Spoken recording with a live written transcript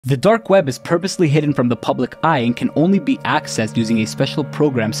The dark web is purposely hidden from the public eye and can only be accessed using a special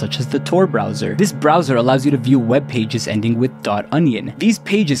program such as the Tor browser. This browser allows you to view web pages ending with .onion. These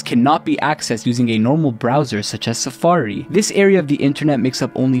pages cannot be accessed using a normal browser such as Safari. This area of the internet makes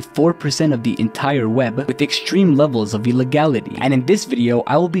up only 4% of the entire web, with extreme levels of illegality. And in this video,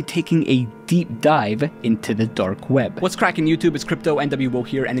 I will be taking a deep dive into the dark web. What's cracking YouTube? It's Crypto NWO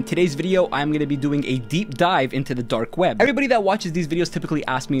here, and in today's video, I'm going to be doing a deep dive into the dark web. Everybody that watches these videos typically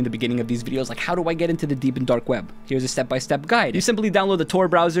asks me in the beginning of these videos, like, how do I get into the deep and dark web? Here's a step-by-step guide. You simply download the Tor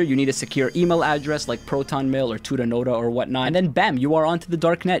browser, you need a secure email address like ProtonMail or Tutanota or whatnot, and then bam, you are onto the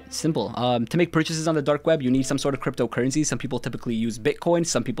Darknet. Simple. To make purchases on the dark web, you need some sort of cryptocurrency. Some people typically use Bitcoin,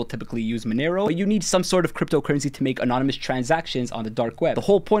 some people typically use Monero, but you need some sort of cryptocurrency to make anonymous transactions on the dark web. The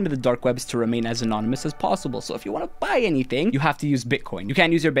whole point of the dark web is to remain as anonymous as possible. So if you want to buy anything, you have to use Bitcoin. You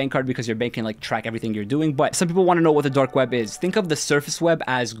can't use your bank card because your bank can like track everything you're doing, but some people want to know what the dark web is. Think of the surface web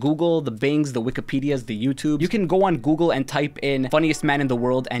as Google, the Bings, the Wikipedias, the YouTube. You can go on Google and type in funniest man in the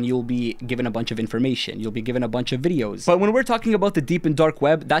world and you'll be given a bunch of information. You'll be given a bunch of videos. But when we're talking about the deep and dark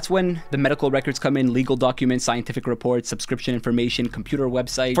web, that's when the medical records come in, legal documents, scientific reports, subscription information, computer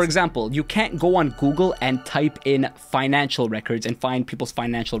websites. For example, you can't go on Google and type in financial records and find people's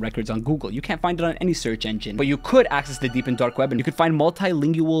financial records on Google. You can't find it on any search engine, but you could access the deep and dark web and you could find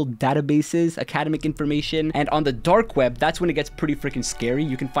multilingual databases, academic information, and on the dark web, that's when it gets pretty freaking scary.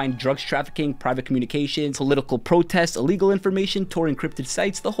 You can find drugs trafficking, private communications, political protests, illegal information, Tor encrypted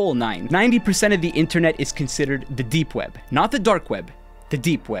sites, the whole nine. 90% of the internet is considered the deep web, not the dark web. The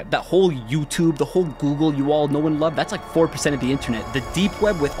deep web, that whole YouTube, the whole Google you all know and love, that's like 4% of the internet. The deep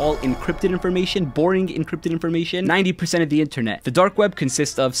web with all encrypted information, boring encrypted information, 90% of the internet. The dark web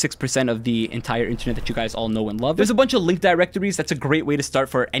consists of 6% of the entire internet that you guys all know and love. There's a bunch of link directories. That's a great way to start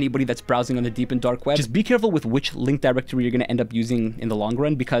for anybody that's browsing on the deep and dark web. Just be careful with which link directory you're going to end up using in the long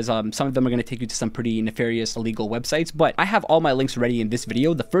run, because some of them are going to take you to some pretty nefarious illegal websites, but I have all my links ready in this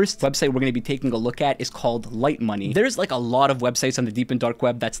video. The first website we're going to be taking a look at is called Light Money. There's like a lot of websites on the deep and dark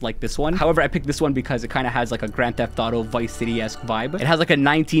web that's like this one. However, I picked this one because it kind of has like a Grand Theft Auto Vice City-esque vibe. It has like a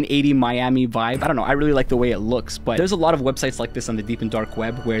 1980 Miami vibe. I don't know, I really like the way it looks, but there's a lot of websites like this on the deep and dark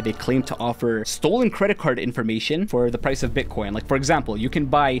web where they claim to offer stolen credit card information for the price of Bitcoin. Like, for example, you can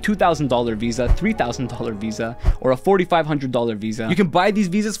buy $2,000 Visa, $3,000 Visa, or a $4,500 Visa. You can buy these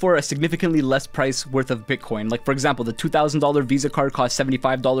visas for a significantly less price worth of Bitcoin. Like, for example, the $2,000 Visa card costs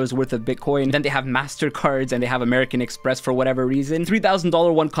 $75 worth of Bitcoin. Then they have MasterCards and they have American Express for whatever reason. $3,000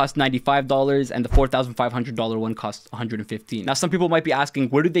 one costs $95 and the $4,500 one costs $115. Now, some people might be asking,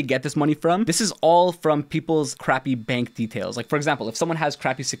 where do they get this money from? This is all from people's crappy bank details. Like, for example, if someone has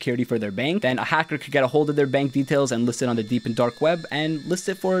crappy security for their bank, then a hacker could get a hold of their bank details and list it on the deep and dark web and list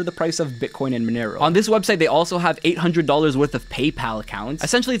it for the price of Bitcoin and Monero. On this website, they also have $800 worth of PayPal accounts.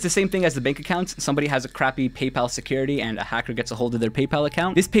 Essentially, it's the same thing as the bank accounts. Somebody has a crappy PayPal security and a hacker gets a hold of their PayPal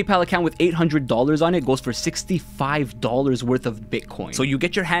account. This PayPal account with $800 on it goes for $65 worth of Bitcoin. So you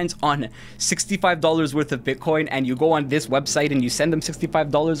get your hands on $65 worth of Bitcoin and you go on this website and you send them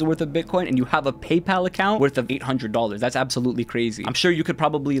 $65 worth of Bitcoin and you have a PayPal account worth of $800. That's absolutely crazy. I'm sure you could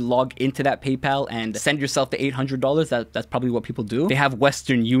probably log into that PayPal and send yourself the $800. That's probably what people do. They have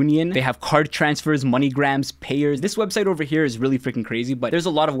Western Union. They have card transfers, MoneyGrams, Payers. This website over here is really freaking crazy, but there's a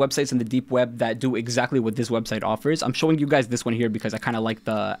lot of websites in the deep web that do exactly what this website offers. I'm showing you guys this one here because I kind of like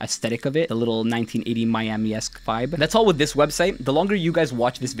the aesthetic of it, the little 1980 Miami-esque vibe. That's all with this website. The longer you guys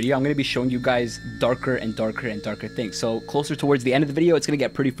watch this video, I'm going to be showing you guys darker and darker and darker things. So closer towards the end of the video, it's going to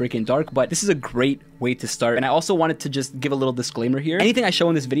get pretty freaking dark, but this is a great way to start. And I also wanted to just give a little disclaimer here. Anything I show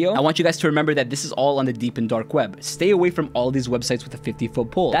in this video, I want you guys to remember that this is all on the deep and dark web. Stay away from all these websites with a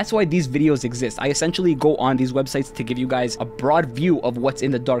 50-foot pole. That's why these videos exist. I essentially go on these websites to give you guys a broad view of what's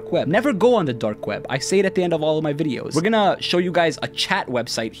in the dark web. Never go on the dark web. I say it at the end of all of my videos. We're gonna show you guys a chat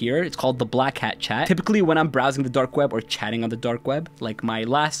website here. It's called the Black Hat Chat. Typically, when I'm browsing the dark web or chatting on the dark web, like my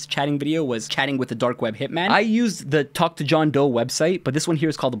last chatting video was chatting with the dark web hitman, I used the Talk to John Doe website, but this one here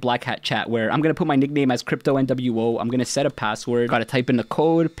is called the Black Hat Chat, where I'm gonna put my nickname as Crypto NWO. I'm gonna set a password, gotta type in the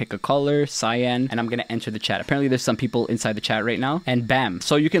code, pick a color, cyan, and I'm gonna enter the chat. Apparently there's some people inside the chat right now, and bam.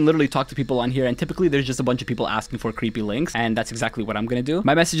 So you can literally talk to people on here, and typically there's just a bunch of people asking for creepy links, and that's exactly what I'm gonna do.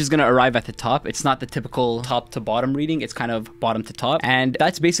 My message is gonna arrive at the top. It's not the typical top to bottom reading, it's kind of bottom to top, and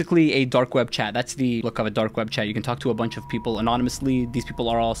that's basically a dark web chat. That's the look of a dark web chat. You can talk to a bunch of people anonymously anonymously. These people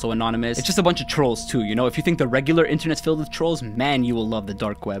are also anonymous. It's just a bunch of trolls too, you know? If you think the regular internet's filled with trolls, man, you will love the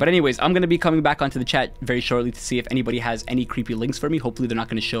dark web. But anyways, I'm gonna be coming back onto the chat very shortly to see if anybody has any creepy links for me. Hopefully they're not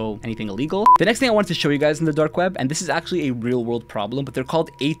gonna show anything illegal. The next thing I wanted to show you guys in the dark web, and this is actually a real world problem, but they're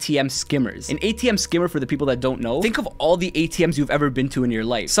called ATM skimmers. An ATM skimmer, for the people that don't know, think of all the ATMs you've ever been to in your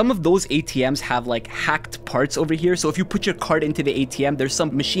life. Some of those ATMs have like hacked parts over here. So if you put your card into the ATM, there's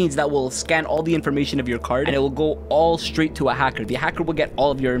some machines that will scan all the information of your card and it will go all straight to a hacker. The hacker will get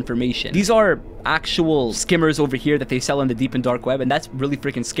all of your information. These are actual skimmers over here that they sell on the deep and dark web, and that's really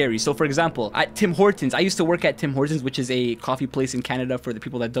freaking scary. So for example, at Tim Hortons, I used to work at Tim Hortons, which is a coffee place in Canada for the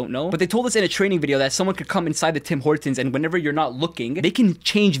people that don't know, but they told us in a training video that someone could come inside the Tim Hortons and whenever you're not looking, they can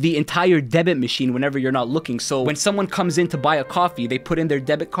change the entire debit machine whenever you're not looking. So when someone comes in to buy a coffee, they put in their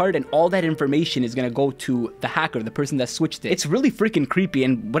debit card and all that information is gonna go to the hacker, the person that switched it. It's really freaking creepy,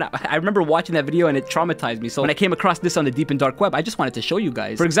 and when I remember watching that video and it traumatized me. So when I came across this on the deep and dark web, I just wanted to show you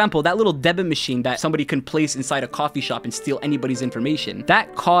guys. For example, that little debit machine that somebody can place inside a coffee shop and steal anybody's information,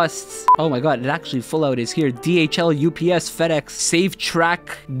 that costs, oh my god, it actually full out is here, DHL, UPS, FedEx, save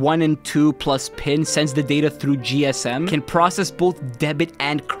track 1 and 2 plus PIN, sends the data through GSM, can process both debit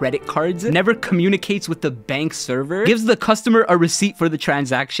and credit cards, never communicates with the bank server, gives the customer a receipt for the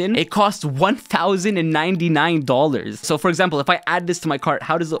transaction. It costs $1,099. So for example, if I add this to my cart,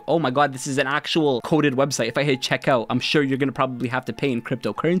 how does it, oh my god, this is an actual coded website. If I hit checkout, I'm sure you're gonna probably have to pay in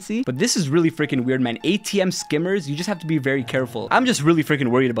cryptocurrency, but this is really freaking weird, man. ATM skimmers, you just have to be very careful. I'm just really freaking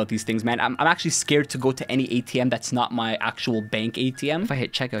worried about these things, man. I'm actually scared to go to any ATM that's not my actual bank ATM. If I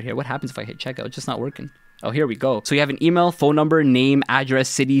hit checkout here, what happens if I hit checkout? It's just not working. Oh, here we go. So you have an email, phone number, name, address,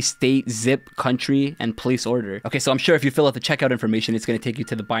 city, state, zip, country, and place order. Okay, so I'm sure if you fill out the checkout information, it's going to take you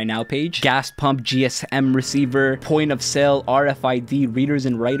to the buy now page. Gas pump, GSM receiver, point of sale, RFID, readers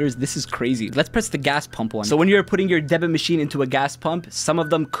and writers. This is crazy. Let's press the gas pump one. So when you're putting your debit machine into a gas pump, some of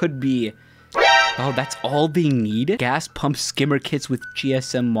them could be... Oh, that's all they need? Gas pump skimmer kits with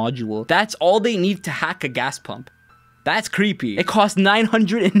GSM module. That's all they need to hack a gas pump. That's creepy. It costs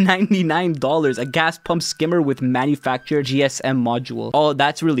 $999, a gas pump skimmer with manufactured GSM module. Oh,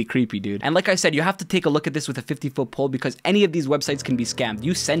 that's really creepy, dude. And like I said, you have to take a look at this with a 50-foot pole because any of these websites can be scammed.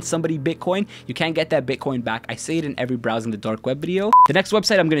 You send somebody Bitcoin, you can't get that Bitcoin back. I say it in every browsing the dark web video. The next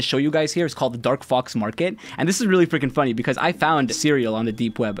website I'm going to show you guys here is called the Dark Fox Market. And this is really freaking funny because I found cereal on the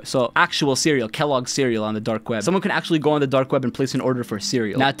deep web. So actual cereal, Kellogg's cereal on the dark web. Someone can actually go on the dark web and place an order for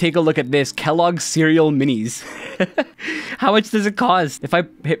cereal. Now take a look at this, Kellogg's cereal minis. How much does it cost? If I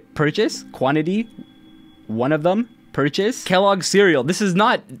hit purchase, quantity, one of them, purchase, Kellogg's cereal. This is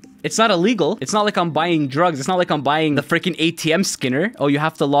not, it's not illegal. It's not like I'm buying drugs. It's not like I'm buying the freaking ATM skinner. Oh, you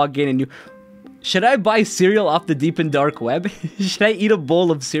have to log in and you... Should I buy cereal off the deep and dark web? Should I eat a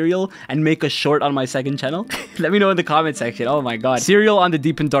bowl of cereal and make a short on my second channel? Let me know in the comment section. Oh my god. Cereal on the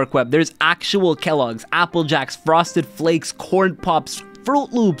deep and dark web. There's actual Kellogg's, Apple Jacks, Frosted Flakes, Corn Pops,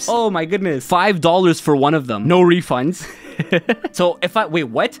 Fruit Loops. Oh my goodness. $5 for one of them. No refunds. So if I, wait,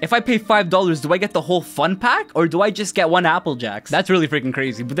 what? If I pay $5, do I get the whole fun pack or do I just get one Apple Jacks? That's really freaking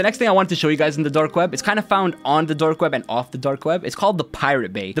crazy. But the next thing I wanted to show you guys in the dark web, it's kind of found on the dark web and off the dark web. It's called the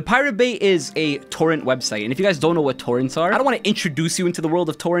Pirate Bay. The Pirate Bay is a torrent website. And if you guys don't know what torrents are, I don't want to introduce you into the world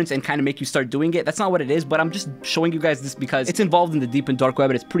of torrents and kind of make you start doing it. That's not what it is, but I'm just showing you guys this because it's involved in the deep and dark web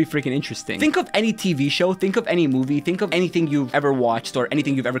and it's pretty freaking interesting. Think of any TV show, think of any movie, think of anything you've ever watched or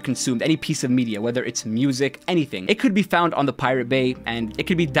anything you've ever consumed, any piece of media, whether it's music, anything. It could be found on the Pirate Bay and it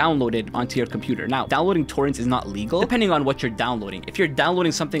could be downloaded onto your computer. Now, downloading torrents is not legal depending on what you're downloading. If you're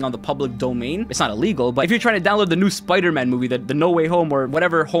downloading something on the public domain, it's not illegal, but if you're trying to download the new Spider-Man movie, the No Way Home or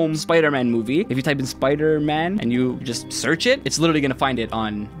whatever home Spider-Man movie, if you type in Spider-Man and you just search it, it's literally going to find it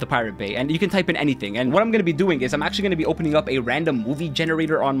on the Pirate Bay and you can type in anything. And what I'm going to be doing is I'm actually going to be opening up a random movie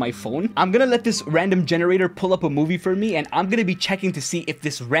generator on my phone. I'm going to let this random generator pull up a movie for me and I'm going to be checking to see if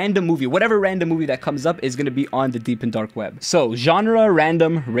this random movie, whatever random movie that comes up, is going to be on the deep and dark web. So genre,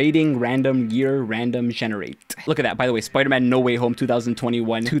 random, rating, random, year, random, generate. Look at that. By the way, Spider-Man No Way Home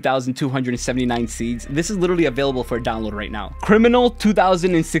 2021, 2,279 seeds. This is literally available for download right now. Criminal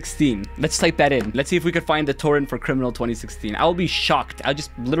 2016. Let's type that in. Let's see if we could find the torrent for Criminal 2016. I'll be shocked. I just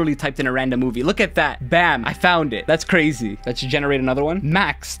literally typed in a random movie. Look at that. Bam. I found it. That's crazy. Let's generate another one.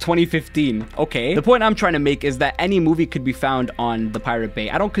 Max 2015. Okay. The point I'm trying to make is that any movie could be found on the Pirate Bay.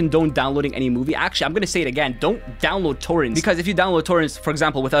 I don't condone downloading any movie. Actually, I'm going to say it again. Don't download torrents, because if you download torrents, for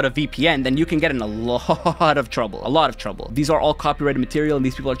example, without a VPN, then you can get in a lot of trouble. These are all copyrighted material, and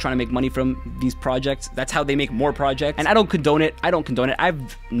these people are trying to make money from these projects. That's how they make more projects, and I don't condone it.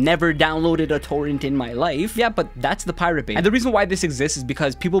 I've never downloaded a torrent in my life. Yeah, but that's the Pirate Bay. And the reason why this exists is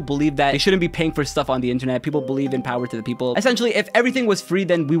because people believe that they shouldn't be paying for stuff on the internet. People believe in power to the people. Essentially, if everything was free,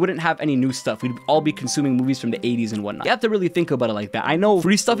 then we wouldn't have any new stuff. We'd all be consuming movies from the 80s and whatnot. You have to really think about it like that. I know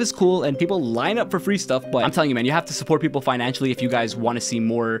free stuff is cool and people line up for free stuff, but I'm telling you, man, you have to support people financially if you guys want to see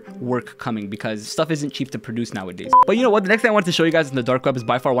more work coming, because stuff isn't cheap to produce nowadays. But you know what? The next thing I wanted to show you guys in the dark web is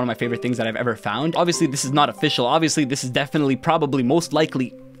by far one of my favorite things that I've ever found. Obviously, this is not official. Obviously, this is definitely, probably, most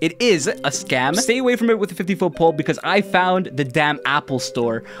likely, it is a scam. Stay away from it with a 50-foot pole, because I found the damn Apple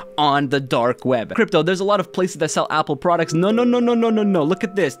store on the dark web. Crypto, there's a lot of places that sell Apple products. No. Look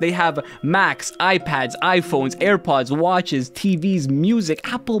at this. They have Macs, iPads, iPhones, AirPods, watches, TVs, music,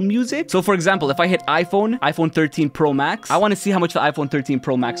 Apple Music. So for example, if I hit iPhone 13 Pro Max, I want to see how much the iPhone 13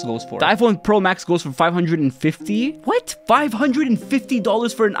 Pro Max goes for. The iPhone Pro Max goes for $550. What?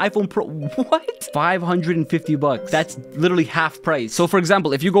 $550 for an iPhone Pro? What? 550 bucks. That's literally half price. So for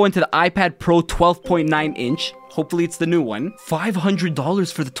example, if you go into the iPad Pro 12.9 inch, hopefully it's the new one,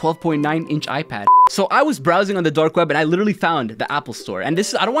 $500 for the 12.9 inch iPad. So I was browsing on the dark web and I literally found the Apple store. And this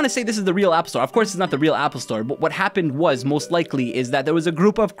is, I don't want to say this is the real Apple store. Of course, it's not the real Apple store. But what happened was, most likely, is that there was a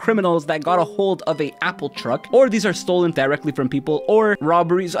group of criminals that got a hold of a Apple truck, or these are stolen directly from people, or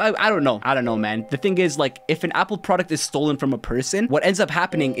robberies. I don't know, man. The thing is, like, if an Apple product is stolen from a person, what ends up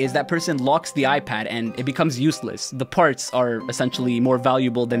happening is that person locks the iPad and it becomes useless. The parts are essentially more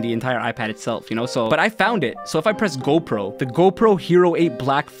valuable than the entire iPad itself, you know? So, but I found it. So if I press GoPro, the GoPro Hero 8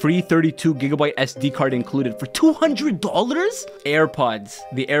 Black free 32GB SD card included for $200? AirPods,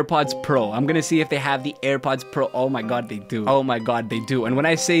 the AirPods Pro. I'm gonna see if they have the AirPods Pro. Oh my god, they do. Oh my god, they do. And when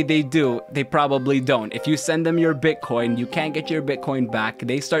I say they do, they probably don't. If you send them your Bitcoin, you can't get your Bitcoin back.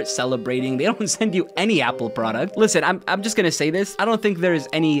 They start celebrating. They don't send you any Apple product. Listen, I'm just gonna say this. I don't think there's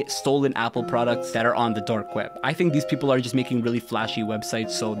any stolen Apple products that are on the dark web. I think these people are just making really flashy websites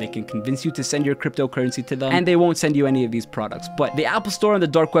so they can convince you to send your cryptocurrency to them, and they won't send you any of these products. But the Apple store on the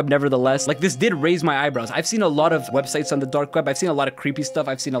dark web, nevertheless, like, this did raise my eyebrows. I've seen a lot of websites on the dark web. I've seen a lot of creepy stuff.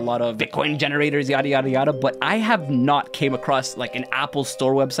 I've seen a lot of Bitcoin generators, yada yada yada, but I have not came across like an Apple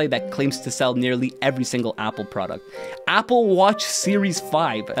store website that claims to sell nearly every single Apple product. Apple Watch Series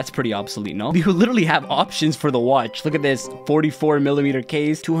 5, that's pretty obsolete, no? You literally have options for the watch. Look at this, 44mm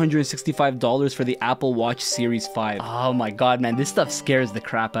case, $265 for the Apple Watch Series 5. Oh my god, man, this stuff scares the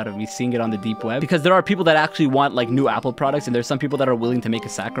crap out of me, seeing it on the deep web, because there are people that actually want like new Apple products, and there's some people that are willing to make a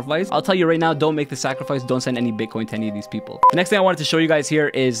sacrifice. I'll tell you right now, don't make the sacrifice. Don't send any Bitcoin to any of these people. The next thing I wanted to show you guys here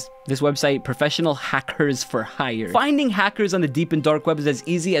is this website, Professional Hackers for Hire. Finding hackers on the deep and dark web is as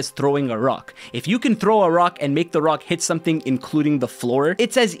easy as throwing a rock. If you can throw a rock and make the rock hit something, including the floor,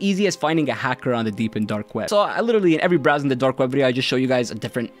 it's as easy as finding a hacker on the deep and dark web. So I literally, in every browsing the dark web video, I just show you guys a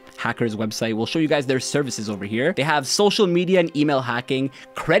different hackers website. We'll show you guys their services over here. They have social media and email hacking,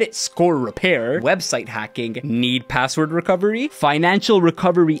 credit score repair, website hacking, need password recovery, financial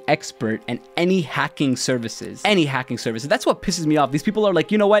recovery expert, and any hacking services. Any hacking services. That's what pisses me off. These people are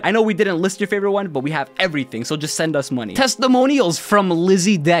like, you know what? I know we didn't list your favorite one, but we have everything, so just send us money. Testimonials from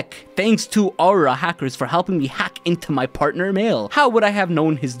Lizzie Deck. Thanks to Aura Hackers for helping me hack into my partner mail. How would I have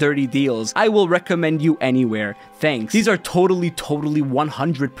known his dirty deals? I will recommend you anywhere. Thanks. These are totally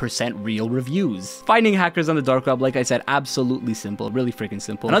 100% real reviews. Finding hackers on the dark web, like I said, absolutely simple, really freaking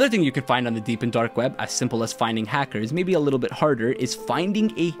simple. Another thing you can find on the deep and dark web, as simple as finding hackers, maybe a little bit harder, is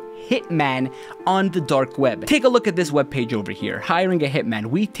finding a hitman on the dark web. Take a look at this webpage over here. Hiring a hitman.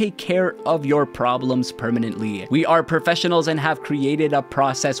 We take care of your problems permanently. We are professionals and have created a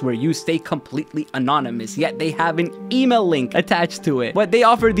process where you stay completely anonymous, yet they have an email link attached to it. But they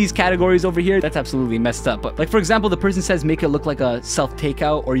offer these categories over here. That's absolutely messed up. But like, for example, the person says make it look like a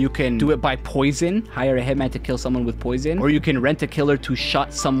self-takeout, or you can do it by poison. Hire a hitman to kill someone with poison, or you can rent a killer to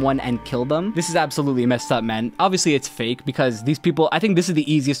shot someone and kill them. This is absolutely messed up, man. Obviously it's fake, because these people, I think this is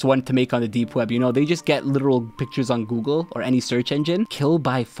the easiest one to make on the deep web. You know, they just get literal pictures on Google or any search engine. Kill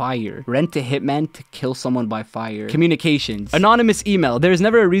by fire. Rent a hitman to kill someone by fire. Communications. Anonymous email. There is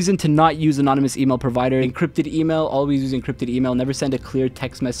never a reason to not use anonymous email provider. Encrypted email. Always use encrypted email. Never send a clear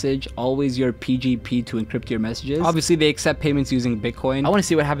text message. Always your PGP to encrypt your messages. Obviously, they accept payments using Bitcoin. I want to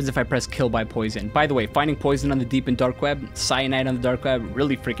see what happens if I press kill by poison. By the way, finding poison on the deep and dark web, cyanide on the dark web,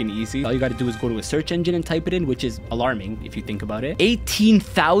 really freaking easy. All you got to do is go to a search engine and type it in, which is alarming if you think about it.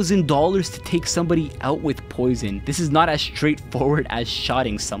 $18,000 to take somebody out with poison. This is not as straightforward as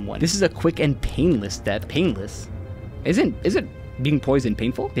shotting someone. This is a quick and painless death. Painless? Is it being poisoned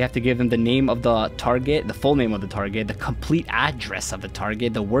painful? They have to give them the name of the target, the full name of the target, the complete address of the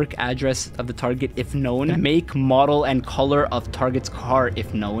target, the work address of the target if known, make, model, and color of target's car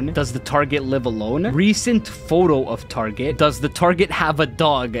if known. Does the target live alone? Recent photo of target. Does the target have a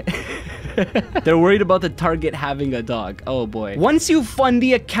dog? They're worried about the target having a dog. Oh boy. Once you fund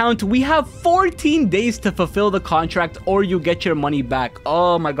the account, we have 14 days to fulfill the contract or you get your money back.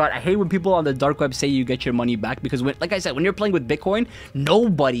 Oh my god, I hate when people on the dark web say you get your money back, because when, like I said, when you're playing with Bitcoin,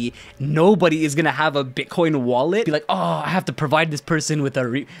 nobody is gonna have a Bitcoin wallet. Be like, oh, I have to provide this person with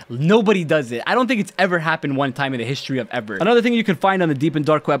a nobody does it. I don't think it's ever happened one time in the history of ever. Another thing you can find on the deep and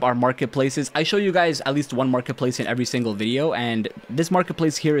dark web are marketplaces. I show you guys at least one marketplace in every single video, and this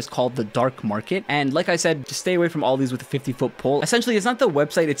marketplace here is called the dark market. And like I said, just stay away from all these with a 50-foot pole. Essentially, it's not the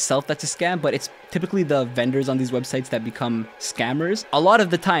website itself that's a scam, but it's typically the vendors on these websites that become scammers. A lot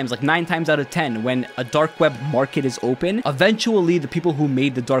of the times, like 9 times out of 10, when a dark web market is open, eventually the people who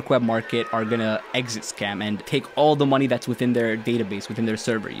made the dark web market are gonna exit scam and take all the money that's within their database, within their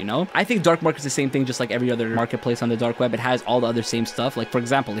server, you know? I think dark market's the same thing, just like every other marketplace on the dark web. It has all the other same stuff. Like, for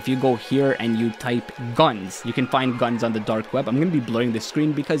example, if you go here and you type guns, you can find guns on the dark web. I'm gonna be blurring the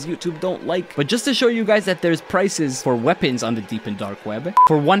screen because YouTube don't like, but just to show you guys that there's prices for weapons on the deep and dark web.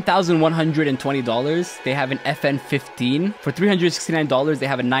 For $1,120, they have an FN15. For $369, they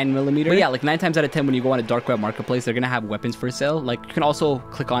have a 9mm. But yeah, like 9 times out of 10, when you go on a dark web marketplace, they're gonna have weapons for sale. Like, you can also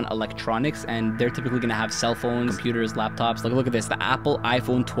click on electronics, and they're typically gonna have cell phones, computers, laptops. Like, look at this, the Apple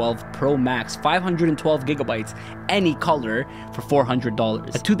iPhone 12 Pro Max, 512 gigabytes, any color, for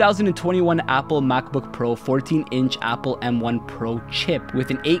 $400. A 2021 Apple MacBook Pro 14-inch Apple M1 Pro chip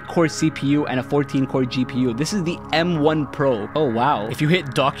with an 8-core CPU and a 14-core GPU. This is the M1 Pro. Oh wow. If you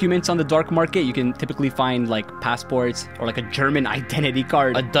hit documents on the dark market, you can typically find like passports or like a German identity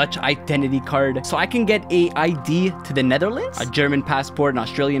card, a Dutch identity card. So I can get a ID to the Netherlands, a German passport, an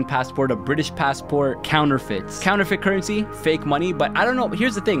Australian passport, a British passport, counterfeits. Counterfeit currency, fake money. But I don't know,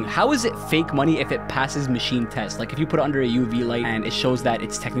 here's the thing, how is it fake money if it passes machine tests? Like if you put it under a UV light and it shows that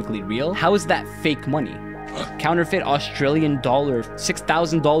it's technically real, how is that fake money? Counterfeit Australian dollar,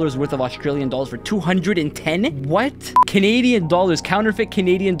 $6,000 worth of Australian dollars for 210. What? Canadian dollars, counterfeit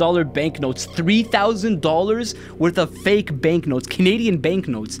Canadian dollar banknotes, $3,000 worth of fake banknotes, Canadian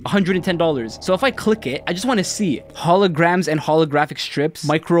banknotes, $110. So if I click it, I just want to see holograms and holographic strips,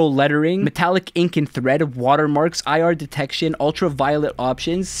 micro lettering, metallic ink and thread, watermarks, IR detection, ultraviolet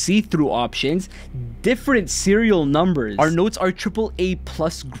options, see-through options, different serial numbers. Our notes are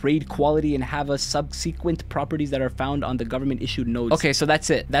AAA+ grade quality and have a subsequent properties that are found on the government issued notes. Okay, so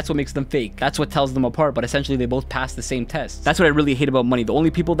that's it. That's what makes them fake. That's what tells them apart, but essentially they both pass the same test. That's what I really hate about money. The only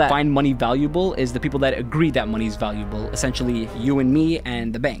people that find money valuable is the people that agree that money is valuable. Essentially, you and me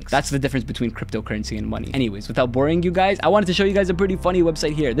and the banks. That's the difference between cryptocurrency and money. Anyways, without boring you guys, I wanted to show you guys a pretty funny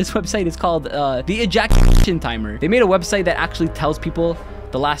website here. This website is called the ejaculation timer. They made a website that actually tells people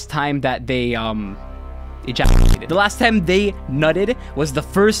the last time that they ejaculated. The last time they nutted was the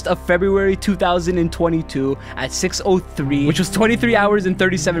 1st of February 2022 at 6:03, which was 23 hours and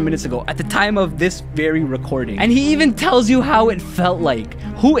 37 minutes ago at the time of this very recording. And he even tells you how it felt like.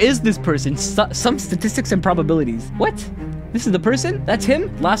 Who is this person? Some statistics and probabilities. What? This is the person? That's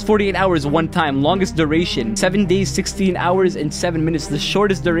him? Last 48 hours, 1 time. Longest duration, 7 days, 16 hours, and 7 minutes. The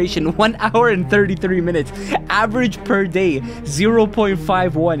shortest duration, 1 hour and 33 minutes. Average per day,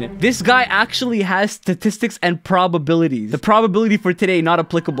 0.51. This guy actually has statistics and probabilities. The probability for today, not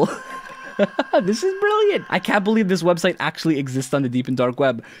applicable. This is brilliant. I can't believe this website actually exists on the deep and dark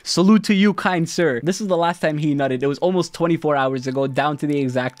web. Salute to you, kind sir. This is the last time he nutted. It was almost 24 hours ago, down to the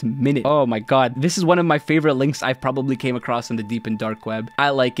exact minute. Oh my god. This is one of my favorite links I've probably came across on the deep and dark web. I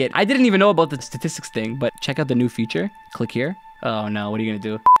like it. I didn't even know about the statistics thing, but check out the new feature. Click here. Oh no, what are you gonna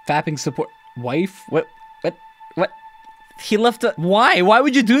do? Fapping support. Wife? What? He left a... Why? Why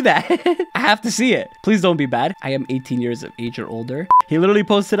would you do that? I have to see it. Please don't be bad. I am 18 years of age or older. He literally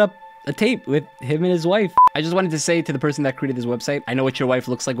posted up a tape with him and his wife. I just wanted to say to the person that created this website, I know what your wife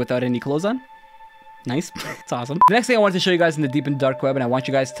looks like without any clothes on. Nice. It's awesome. The next thing I wanted to show you guys in the deep and dark web, and I want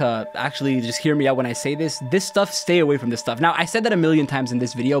you guys to actually just hear me out when I say this stuff, stay away from this stuff. Now, I said that a million times in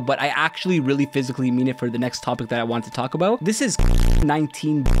this video, but I actually really physically mean it for the next topic that I want to talk about. This is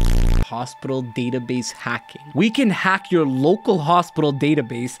 19 hospital database hacking. We can hack your local hospital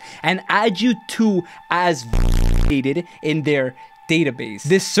database and add you to as in their database.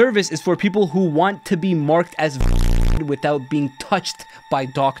 This service is for people who want to be marked as vaccinated without being touched by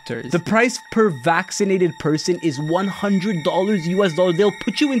doctors. The price per vaccinated person is $100 US dollars. They'll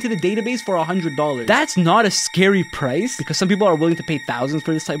put you into the database for $100. That's not a scary price because some people are willing to pay thousands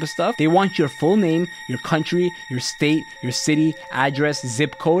for this type of stuff. They want your full name, your country, your state, your city, address,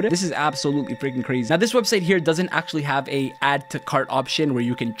 zip code. This is absolutely freaking crazy. Now, this website here doesn't actually have a add to cart option where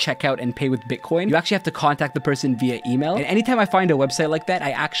you can check out and pay with Bitcoin. You actually have to contact the person via email. And anytime I find a website like that,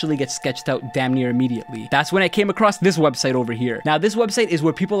 I actually get sketched out damn near immediately. That's when I came across this website over here. Now, this website is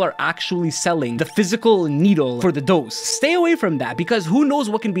where people are actually selling the physical needle for the dose. Stay away from that because who knows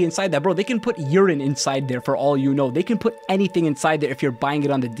what can be inside that, bro. They can put urine inside there for all you know. They can put anything inside there if you're buying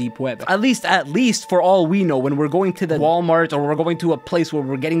it on the deep web. At least for all we know, when we're going to the Walmart or we're going to a place where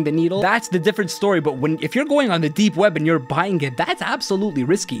we're getting the needle, that's the different story. But if you're going on the deep web and you're buying it, that's absolutely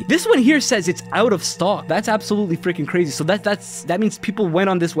risky. This one here says it's out of stock. That's absolutely freaking crazy. So that means people went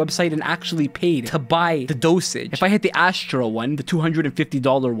on this website and actually paid to buy the dosage. If I hit the Astra one, the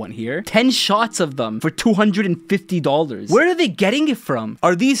 $250 one here, 10 shots of them for $250. Where are they getting it from?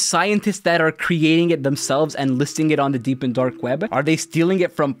 Are these scientists that are creating it themselves and listing it on the deep and dark web? Are they stealing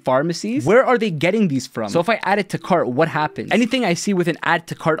it from pharmacies? Where are they getting these from? So if I add it to cart, what happens? Anything I see with an add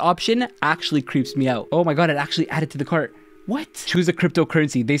to cart option actually creeps me out. Oh my god, it actually added to the cart. What? Choose a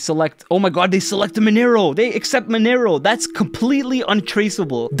cryptocurrency. They select, oh my god, they select Monero. They accept Monero. That's completely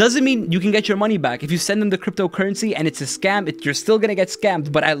untraceable. Doesn't mean you can get your money back. If you send them the cryptocurrency and it's a scam, you're still gonna get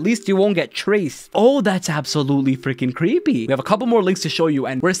scammed, but at least you won't get traced. Oh, that's absolutely freaking creepy. We have a couple more links to show you,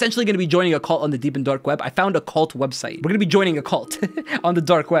 and we're essentially gonna be joining a cult on the deep and dark web. I found a cult website. We're gonna be joining a cult on the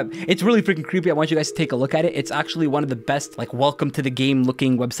dark web. It's really freaking creepy. I want you guys to take a look at it. It's actually one of the best, like, welcome to the game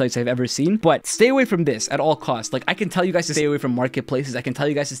looking websites I've ever seen, but stay away from this at all costs. Like, I can tell you guys to stay away from marketplaces. I can tell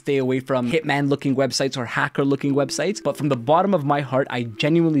you guys to stay away from hitman looking websites or hacker looking websites, but from the bottom of my heart, I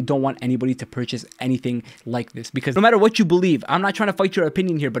genuinely don't want anybody to purchase anything like this, because no matter what you believe, I'm not trying to fight your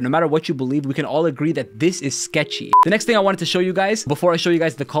opinion here, but no matter what you believe, we can all agree that this is sketchy. The next thing I wanted to show you guys, before I show you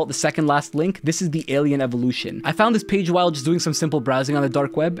guys the cult, the second last link, this is the alien evolution. I found this page while just doing some simple browsing on the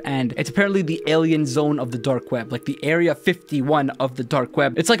dark web, and it's apparently the alien zone of the dark web, like the area 51 of the dark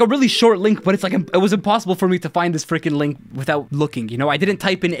web. It's like a really short link, but it's like, it was impossible for me to find this freaking link without looking, you know? I didn't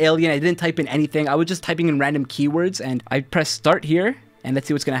type in alien, I didn't type in anything. I was just typing in random keywords, and I press start here, and let's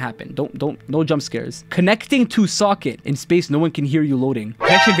see what's gonna happen. No jump scares. Connecting to socket. In space, no one can hear you loading.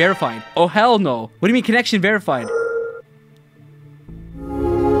 Connection verified. Oh, hell no. What do you mean connection verified?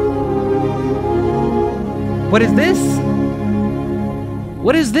 What is this?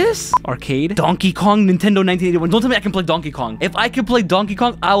 What is this? Arcade? Donkey Kong, Nintendo 1981. Don't tell me I can play Donkey Kong. If I can play Donkey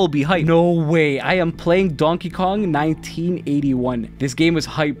Kong, I will be hyped. No way. I am playing Donkey Kong 1981. This game is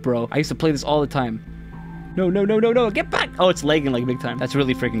hype, bro. I used to play this all the time. No. Get back. Oh, it's lagging like big time. That's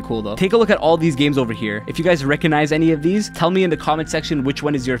really freaking cool, though. Take a look at all these games over here. If you guys recognize any of these, tell me in the comment section which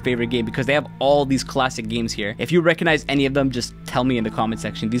one is your favorite game, because they have all these classic games here. If you recognize any of them, just tell me in the comment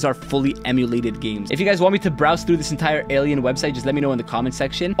section. These are fully emulated games. If you guys want me to browse through this entire alien website, just let me know in the comment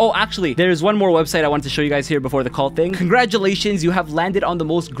section. Oh, actually, there's one more website I wanted to show you guys here before the call thing. Congratulations, you have landed on the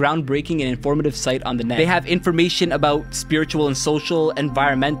most groundbreaking and informative site on the net. They have information about spiritual and social,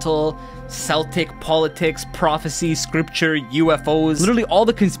 environmental, Celtic, politics, prophecy, scripture, UFOs. Literally all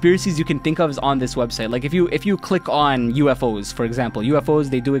the conspiracies you can think of is on this website. Like if you click on UFOs, for example, UFOs,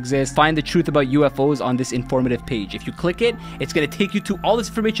 they do exist. Find the truth about UFOs on this informative page. If you click it, it's gonna take you to all this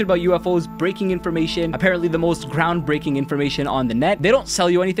information about UFOs, breaking information, apparently the most groundbreaking information on the net. They don't sell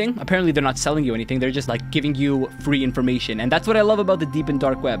you anything. Apparently they're not selling you anything. They're just like giving you free information. And that's what I love about the deep and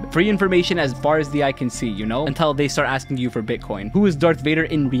dark web. Free information as far as the eye can see, you know, until they start asking you for Bitcoin. Who is Darth Vader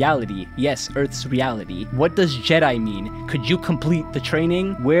in reality? Yes, Earth's reality. What does Jedi mean? Could you complete the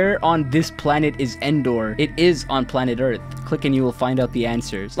training? Where on this planet is Endor? It is on planet Earth. Click and you will find out the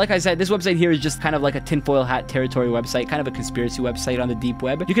answers. Like I said, this website here is just kind of like a tinfoil hat territory website, kind of a conspiracy website on the deep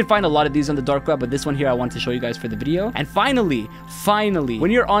web. You can find a lot of these on the dark web, but this one here I want to show you guys for the video. And finally,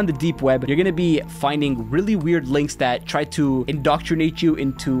 when you're on the deep web, you're gonna be finding really weird links that try to indoctrinate you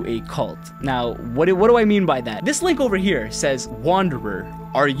into a cult. Now, what do I mean by that? This link over here says, Wanderer,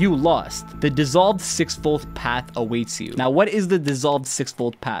 are you lost? The dissolved sixfold path awaits you. Now, what is the dissolved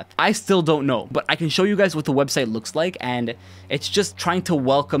sixfold path? I still don't know, but I can show you guys what the website looks like, and it's just trying to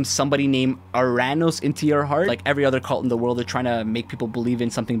welcome somebody named Aranos into your heart. Like every other cult in the world, they're trying to make people believe in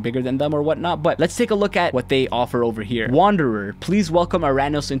something bigger than them or whatnot, but let's take a look at what they offer over here. Wanderer, please welcome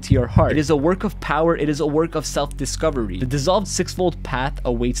Aranos into your heart. It is a work of power. It is a work of self-discovery. The dissolved sixfold path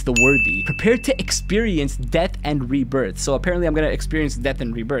awaits the worthy. Prepare to experience death and rebirth. So apparently I'm going to experience death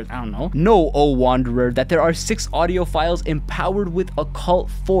and rebirth. I don't know. Know, O wanderer, that there are 6 audio files empowered with occult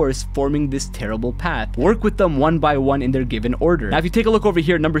force forming this terrible path. Work with them one by one in their given order. Now, if you take a look over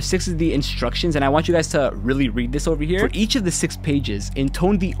here, number 6 is the instructions, and I want you guys to really read this over here. For each of the 6 pages,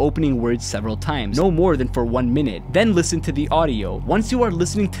 intone the opening words several times, no more than for 1 minute. Then listen to the audio. Once you are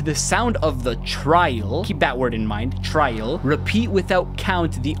listening to the sound of the trial, keep that word in mind, trial, repeat without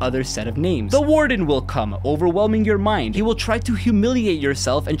count the other set of names. The warden will come, overwhelming your mind. He will try to humiliate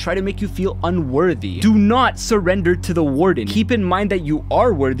yourself and try to make you feel unworthy. Do not surrender to the warden. Keep in mind that you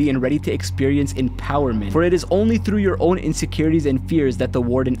are worthy and ready to experience empowerment, for it is only through your own insecurities and fears that the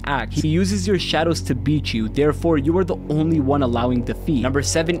warden acts. He uses your shadows to beat you, therefore you are the only one allowing defeat. Number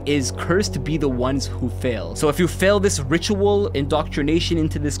 7 is cursed be the ones who fail. So if you fail this ritual indoctrination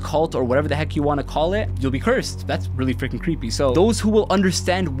into this cult or whatever the heck you want to call it, you'll be cursed. That's really freaking creepy. So those who will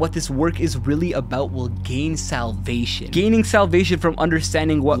understand what this work is really about will gain salvation. Gaining salvation from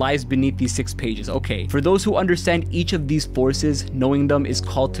understanding what lies beneath these 6 pages. Okay, for those who understand each of these forces, knowing them is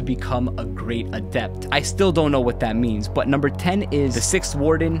called to become a great adept. I still don't know what that means, but number 10 is the 6th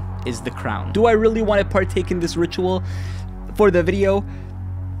warden is the crown. Do I really want to partake in this ritual for the video?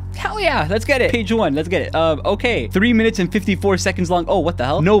 Hell yeah, let's get it. Page 1, let's get it. Okay, 3 minutes and 54 seconds long. Oh, what the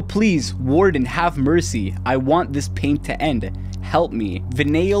hell? No, please, warden, have mercy. I want this pain to end. Help me.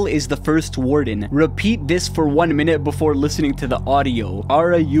 Vinail is the first warden. Repeat this for 1 minute before listening to the audio.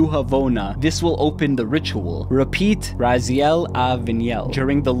 Ara Yuhavona. This will open the ritual. Repeat Raziel a Viniel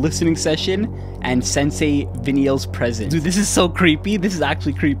during the listening session and Sensei Viniel's presence. Dude, this is so creepy. This is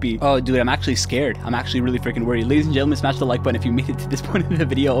actually creepy. Oh, dude, I'm actually scared. I'm actually really freaking worried. Ladies and gentlemen, smash the like button if you made it to this point in the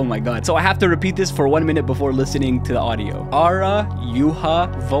video. Oh my god. So I have to repeat this for 1 minute before listening to the audio. Ara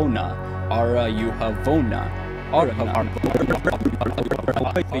Yuhavona. Ara Yuhavona.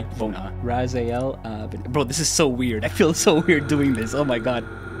 Raziel, bro, this is so weird. I feel so weird doing this. Oh my god.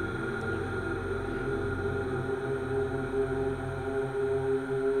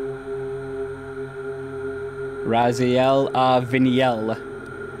 Raziel Viniel.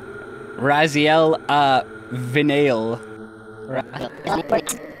 Raziel Vinail.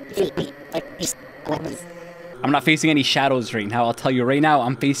 I'm not facing any shadows right now. I'll tell you right now,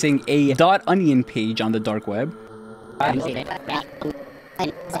 I'm facing a .onion page on the dark web.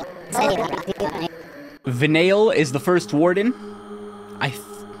 Vinail is the first warden. I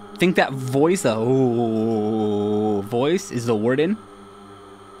think that voice, voice is the warden.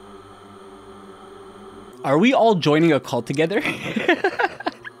 Are we all joining a cult together?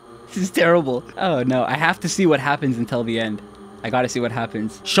 This is terrible. Oh no, I have to see what happens until the end. I gotta see what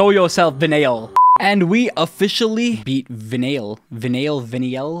happens. Show yourself, Vinail. And we officially beat Vinail.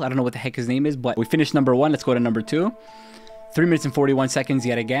 Viniel. I don't know what the heck his name is, but we finished number 1. Let's go to number 2. 3 minutes and 41 seconds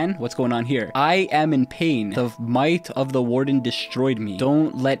yet again. What's going on here? I am in pain. The might of the warden destroyed me.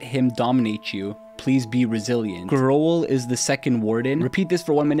 Don't let him dominate you. Please be resilient. Growel is the second warden. Repeat this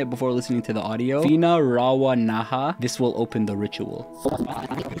for 1 minute before listening to the audio. Fina Rawa Naha. This will open the ritual.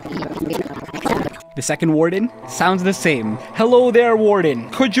 The second warden sounds the same. Hello there, warden.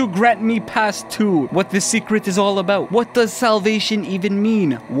 Could you grant me pass to what this secret is all about? What does salvation even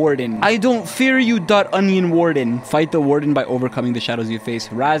mean, warden? I don't fear you, .onion warden. Fight the warden by overcoming the shadows you face.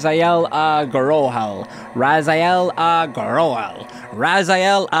 Raziel a Garohal. Raziel a Garohal.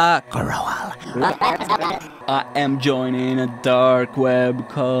 Raziel a Garohal. I am joining a dark web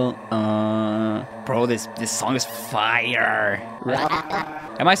cult. Bro, this song is fire.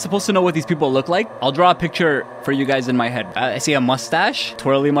 Am I supposed to know what these people look like? I'll draw a picture for you guys in my head. I see a mustache,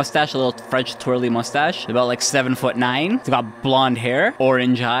 twirly mustache, a little French twirly mustache. About like 7'9". It's got blonde hair,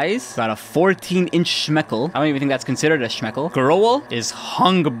 orange eyes. Got a 14-inch schmeckle. I don't even think that's considered a schmeckle. Growel is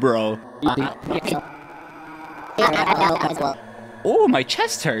hung, bro. Oh, my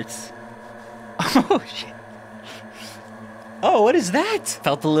chest hurts. Oh, shit. Oh, what is that?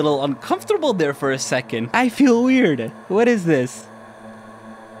 Felt a little uncomfortable there for a second. I feel weird. What is this?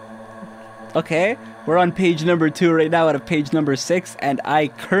 Okay, we're on page number 2 right now out of page number 6, and I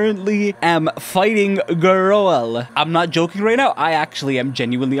currently am fighting Garoel. I'm not joking right now. I actually am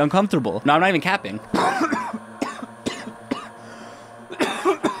genuinely uncomfortable. No, I'm not even capping.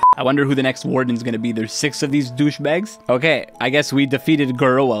 I wonder who the next warden's gonna be. There's 6 of these douchebags. Okay, I guess we defeated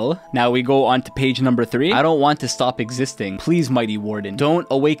Garoel. Now we go on to page number 3. I don't want to stop existing. Please, mighty warden, don't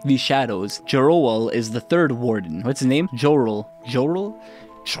awake these shadows. Garoel is the 3rd warden. What's his name? Jorel. Jorel?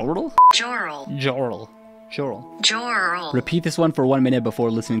 Jorel? Jorel. Jorel. Jorel. Jorel. Repeat this one for 1 minute before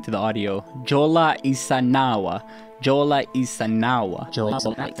listening to the audio. Jola Isanawa. Jola Isanawa. Jola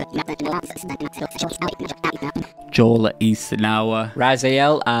Isanawa.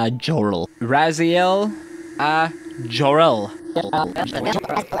 Raziel a Jorel. Raziel a Jorel.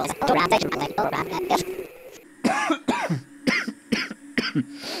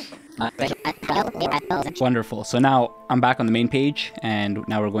 Wonderful. So now I'm back on the main page, and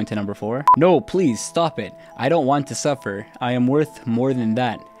now we're going to number 4. No, please stop it. I don't want to suffer. I am worth more than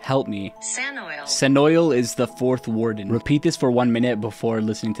that. Help me. Sanoil. Sanoil is the 4th warden. Repeat this for 1 minute before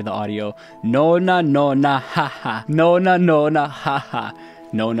listening to the audio. No na no na ha ha. No na no na ha ha.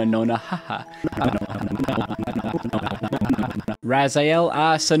 No na no na ha ha. Raziel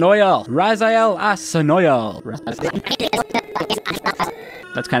a Sanoil. Raziel a Sanoil.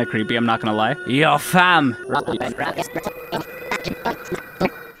 That's kind of creepy, I'm not gonna lie. Yo, fam!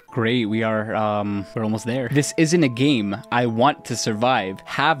 Great, we're almost there. This isn't a game. I want to survive.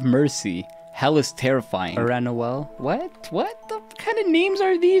 Have mercy. Hell is terrifying. Aranoel? What? What the kind of names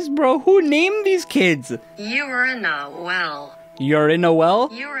are these, bro? Who named these kids? You're in a well. You're in a well?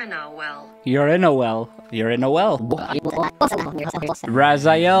 You're in a well. You're in a well. You're in a well.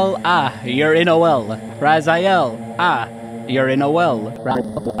 Raziel, ah, you're in a well. Raziel, ah, you're in a well.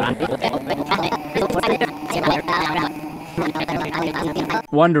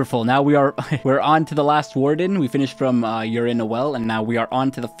 Wonderful. Now we're on to the last warden. We finished from you're in a well, and now we are on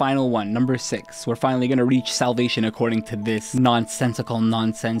to the final one, number 6. We're finally gonna reach salvation according to this nonsensical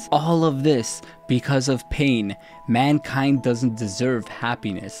nonsense. All of this because of pain. Mankind doesn't deserve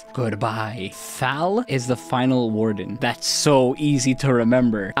happiness. Goodbye. Thal is the final warden. That's so easy to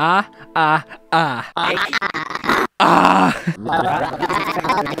remember. Ah.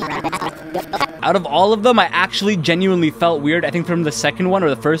 Out of all of them, I actually genuinely felt weird. I think from the second one or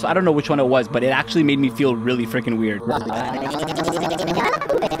the first, I don't know which one it was, but it actually made me feel really freaking weird.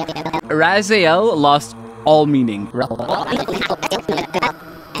 Raziel lost all meaning.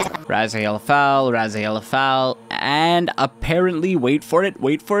 Raziel foul, and apparently, wait for it,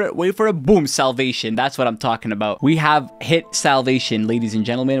 boom, salvation. That's what I'm talking about. We have hit salvation, ladies and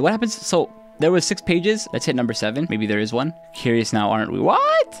gentlemen. What happens? So, there was 6 pages. Let's hit number 7. Maybe there is one. Curious now, aren't we?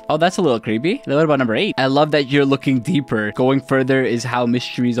 What? Oh, that's a little creepy. What about number 8? I love that you're looking deeper. Going further is how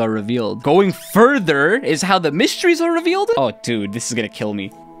mysteries are revealed. Going further is how the mysteries are revealed? Oh, dude, this is gonna kill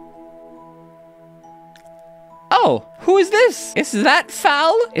me. Oh, who is this? Is that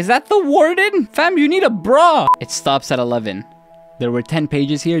Foul? Is that the warden? Fam, you need a bra. It stops at 11. There were 10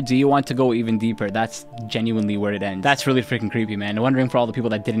 pages here. Do you want to go even deeper? That's genuinely where it ends. That's really freaking creepy, man. Wondering for all the people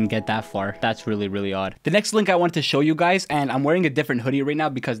that didn't get that far. That's really, really odd. The next link I wanted to show you guys, and I'm wearing a different hoodie right now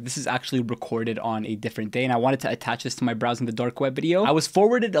because this is actually recorded on a different day, and I wanted to attach this to my browsing the dark web video. I was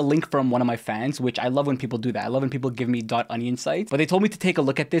forwarded a link from one of my fans, which I love when people do that. I love when people give me .onion sites, but they told me to take a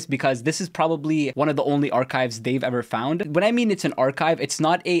look at this because this is probably one of the only archives they've ever found. When I mean it's an archive, it's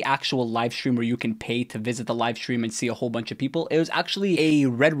not a actual live stream where you can pay to visit the live stream and see a whole bunch of people. It was actually a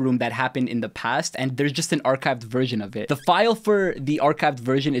red room that happened in the past, and there's just an archived version of it. The file for the archived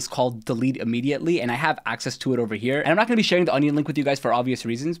version is called delete immediately, and I have access to it over here. And I'm not going to be sharing the onion link with you guys for obvious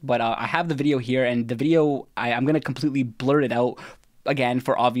reasons, but I have the video here, and the video, I'm going to completely blur it out again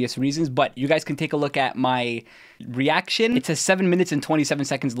for obvious reasons, but you guys can take a look at my reaction. It's a 7 minutes and 27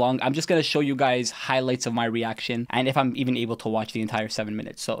 seconds long. I'm just going to show you guys highlights of my reaction, and if I'm even able to watch the entire 7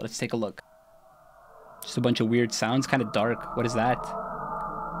 minutes. So let's take a look. Just a bunch of weird sounds, kind of dark. What is that?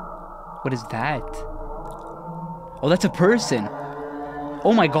 What is that? Oh, that's a person.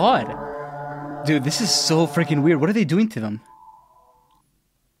 Oh my god. Dude, this is so freaking weird. What are they doing to them?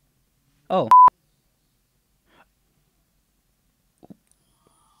 Oh.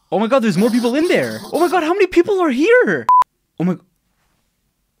 Oh my god, there's more people in there. Oh my god, how many people are here? Oh my...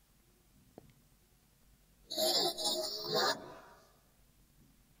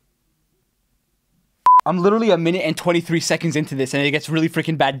 I'm literally a minute and 23 seconds into this, and it gets really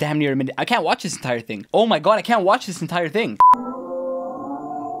freaking bad damn near a minute. I can't watch this entire thing. Oh my god, I can't watch this entire thing.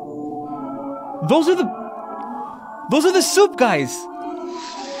 Those are the soup guys.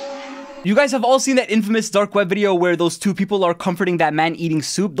 You guys have all seen that infamous dark web video where those 2 people are comforting that man eating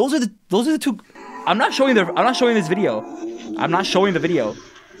soup. Those are the 2. I'm not showing this video. I'm not showing the video.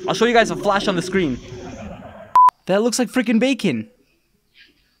 I'll show you guys a flash on the screen. That looks like freaking bacon.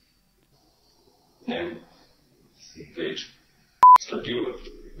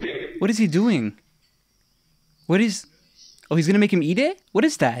 What is he doing? What is... Oh, he's gonna make him eat it? What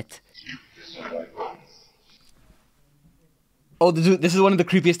is that? Oh, dude, this is one of the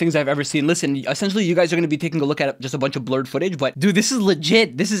creepiest things I've ever seen. Listen, essentially, you guys are gonna be taking a look at just a bunch of blurred footage, but dude, this is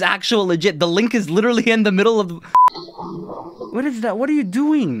legit. This is actual legit. The link is literally in the middle of the... What is that? What are you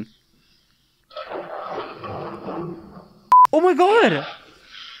doing? Oh my god!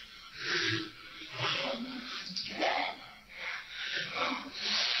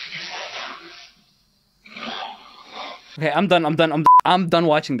 Okay, I'm done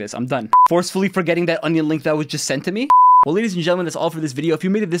watching this. I'm done. Forcefully forgetting that onion link that was just sent to me. Well, ladies and gentlemen, that's all for this video. If you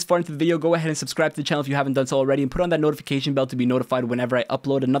made it this far into the video, go ahead and subscribe to the channel if you haven't done so already, and put on that notification bell to be notified whenever I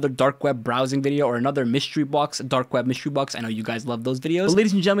upload another dark web browsing video or another mystery box, dark web mystery box. I know you guys love those videos. But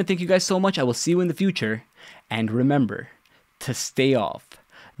ladies and gentlemen, thank you guys so much. I will see you in the future. And remember to stay off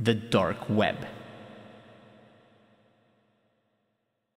the dark web.